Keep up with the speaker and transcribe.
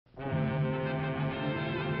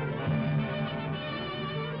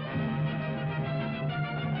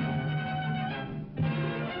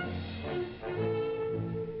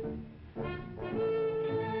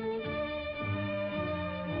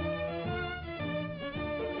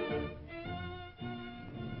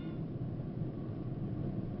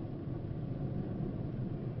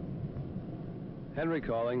Henry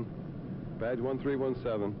calling. Badge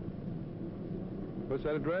 1317. What's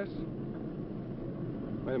that address?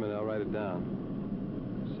 Wait a minute, I'll write it down.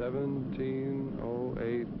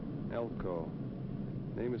 1708 Elko.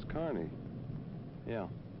 Name is Carney. Yeah.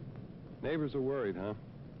 Neighbors are worried, huh?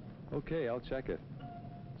 Okay, I'll check it.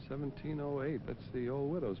 1708, that's the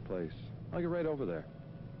old widow's place. I'll get right over there.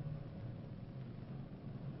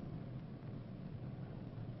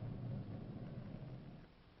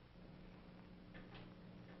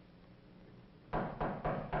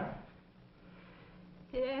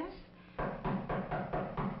 Yes?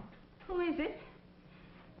 Who is it?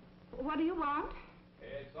 What do you want?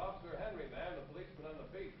 It's Officer Henry, ma'am. The policeman on the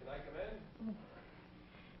beat. Can I come in? Oh.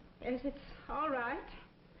 Yes, it's all right.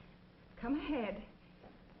 Come ahead.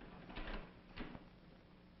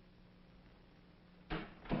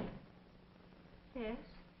 Yes?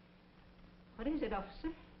 What is it,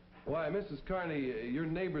 officer? Why, Mrs. Carney, your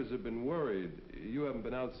neighbors have been worried. You haven't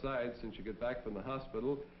been outside since you got back from the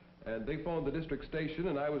hospital, and they phoned the district station,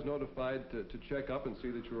 and I was notified to check up and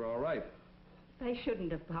see that you were all right. They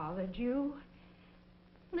shouldn't have bothered you.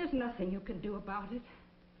 There's nothing you can do about it.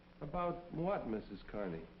 About what, Mrs.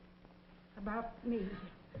 Carney? About me.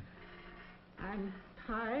 I'm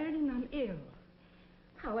tired and I'm ill.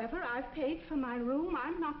 However, I've paid for my room.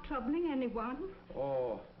 I'm not troubling anyone.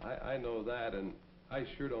 Oh, I know that, and I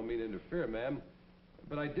sure don't mean to interfere, ma'am.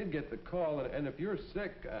 But I did get the call, and if you're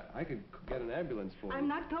sick, I could get an ambulance for you. I'm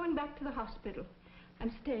not going back to the hospital.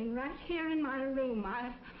 I'm staying right here in my room.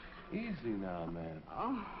 Easy now, ma'am.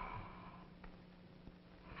 Oh.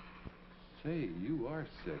 Say, you are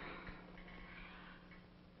sick.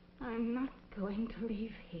 I'm not going to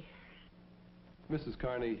leave here. Mrs.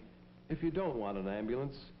 Carney, if you don't want an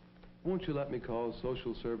ambulance, won't you let me call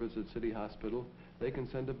social service at City Hospital? They can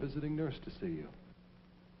send a visiting nurse to see you.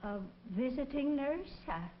 A visiting nurse?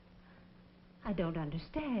 I don't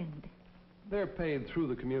understand. They're paid through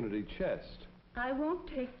the community chest. I won't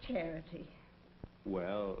take charity.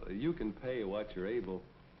 Well, you can pay what you're able.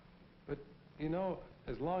 But, you know,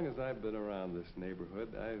 as long as I've been around this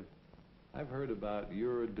neighborhood, I've heard about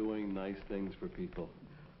you're doing nice things for people.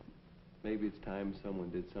 Maybe it's time someone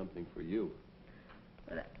did something for you.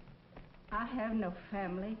 But I have no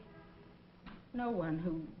family. No one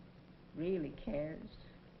who really cares.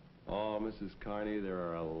 Oh, Mrs. Carney, there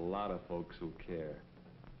are a lot of folks who care.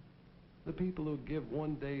 The people who give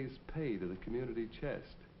one day's pay to the community chest.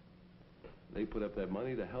 They put up that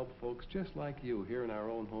money to help folks just like you here in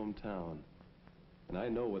our own hometown. And I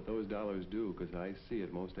know what those dollars do because I see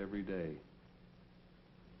it most every day.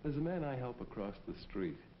 There's a man I help across the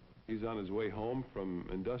street. He's on his way home from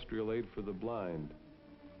Industrial Aid for the Blind.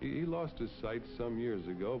 He lost his sight some years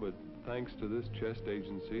ago, but thanks to this chest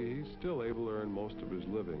agency, he's still able to earn most of his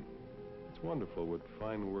living. It's wonderful what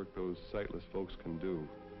fine work those sightless folks can do.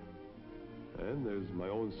 And there's my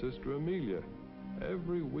own sister, Amelia.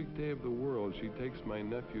 Every weekday of the world, she takes my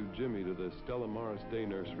nephew, Jimmy, to the Stella Morris Day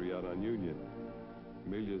Nursery out on Union.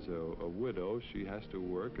 Amelia's a widow. She has to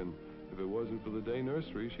work, and if it wasn't for the day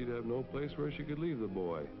nursery, she'd have no place where she could leave the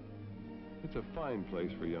boy. It's a fine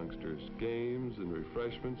place for youngsters. Games and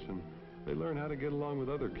refreshments, and they learn how to get along with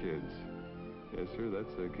other kids. Yes, sir,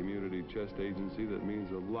 that's a community chest agency that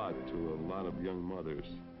means a lot to a lot of young mothers.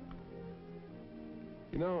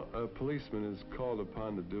 You know, a policeman is called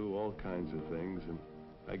upon to do all kinds of things, and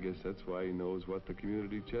I guess that's why he knows what the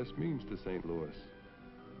community chest means to St. Louis.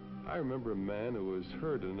 I remember a man who was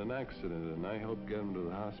hurt in an accident, and I helped get him to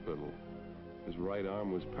the hospital. His right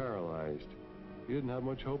arm was paralyzed. He didn't have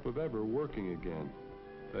much hope of ever working again.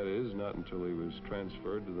 That is, not until he was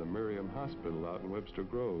transferred to the Miriam Hospital out in Webster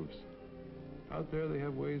Groves. Out there, they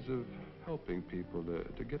have ways of helping people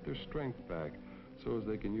to get their strength back so as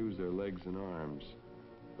they can use their legs and arms.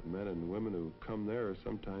 The men and women who come there are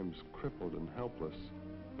sometimes crippled and helpless,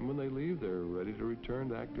 and when they leave, they're ready to return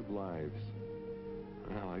to active lives.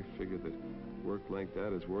 Well, I figured that work like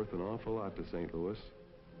that is worth an awful lot to St. Louis.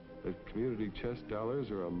 The community chest dollars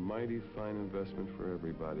are a mighty fine investment for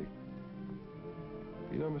everybody.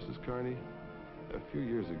 You know, Mrs. Carney, a few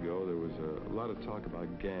years ago, there was a lot of talk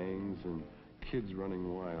about gangs and kids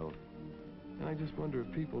running wild. And I just wonder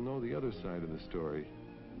if people know the other side of the story.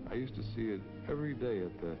 I used to see it every day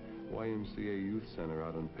at the YMCA Youth Center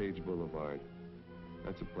out on Page Boulevard.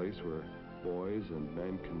 That's a place where boys and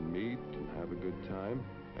men can meet and have a good time,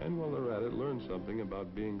 and while they're at it, learn something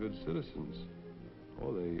about being good citizens.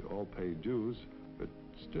 Oh, they all pay dues, but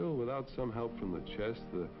still, without some help from the chest,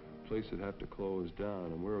 the place would have to close down,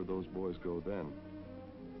 and where would those boys go then?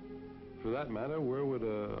 For that matter, where would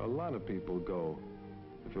a lot of people go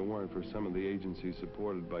if it weren't for some of the agencies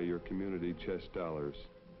supported by your community chest dollars?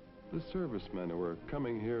 the servicemen who are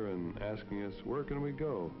coming here and asking us, where can we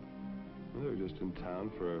go? Well, they're just in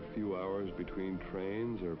town for a few hours between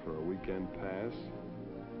trains or for a weekend pass.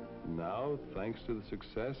 Now, thanks to the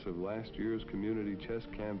success of last year's community chess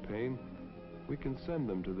campaign, we can send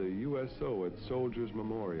them to the USO at Soldiers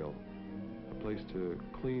Memorial, a place to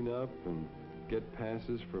clean up and get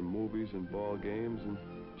passes for movies and ball games and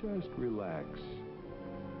just relax.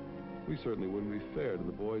 We certainly wouldn't be fair to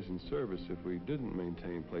the boys in service if we didn't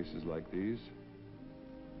maintain places like these.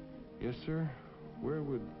 Yes, sir, where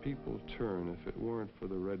would people turn if it weren't for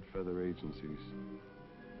the Red Feather agencies?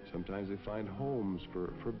 Sometimes they find homes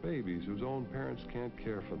for babies whose own parents can't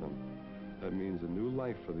care for them. That means a new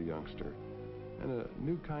life for the youngster, and a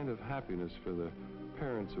new kind of happiness for the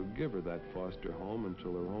parents who give her that foster home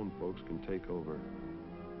until her own folks can take over.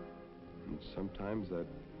 And sometimes that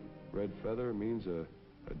Red Feather means a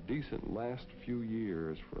decent last few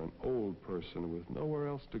years for an old person with nowhere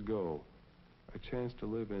else to go, a chance to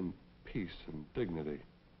live in peace and dignity.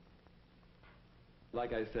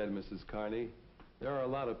 Like I said, Mrs. Carney, there are a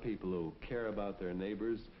lot of people who care about their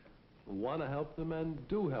neighbors, who want to help them and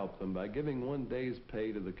do help them by giving one day's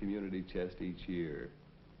pay to the community chest each year.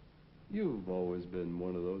 You've always been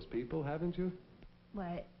one of those people, haven't you?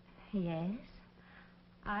 Why, yes.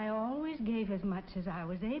 I always gave as much as I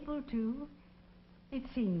was able to. It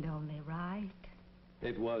seemed only right.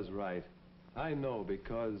 It was right. I know,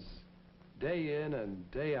 because day in and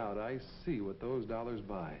day out, I see what those dollars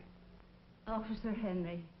buy. Officer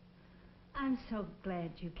Henry, I'm so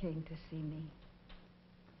glad you came to see me.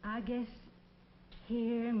 I guess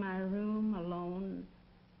here in my room alone,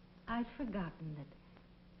 I'd forgotten that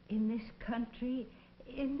in this country,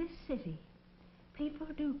 in this city, people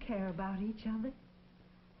do care about each other.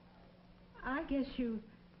 I guess you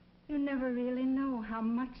never really know how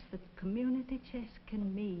much the community chest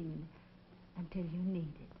can mean until you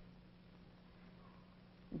need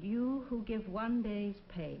it. You who give one day's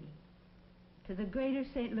pay to the Greater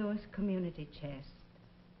St. Louis Community Chest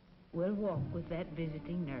will walk with that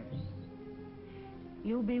visiting nurse.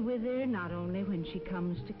 You'll be with her not only when she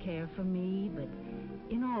comes to care for me, but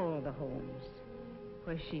in all the homes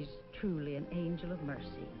where she's truly an angel of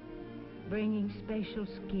mercy, bringing special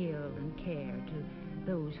skill and care to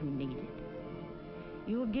those who need it.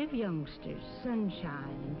 You'll give youngsters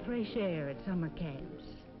sunshine and fresh air at summer camps.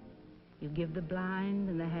 You'll give the blind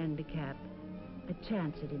and the handicapped a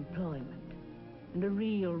chance at employment and a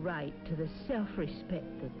real right to the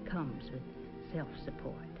self-respect that comes with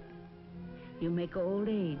self-support. You'll make old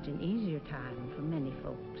age an easier time for many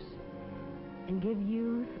folks and give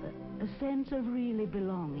youth a sense of really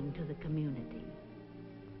belonging to the community.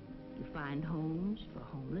 You find homes for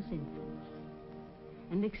homeless infants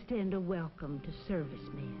and extend a welcome to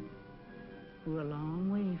servicemen who are a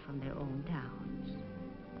long way from their own towns.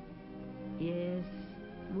 Yes,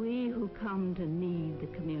 we who come to need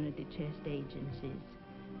the community chest agencies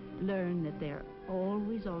learn that they're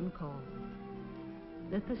always on call,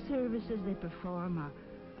 that the services they perform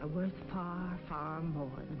are worth far, far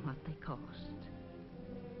more than what they cost.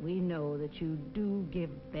 We know that you do give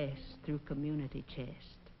best through community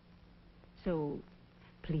chest. So,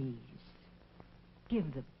 please,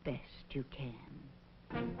 give the best you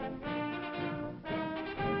can.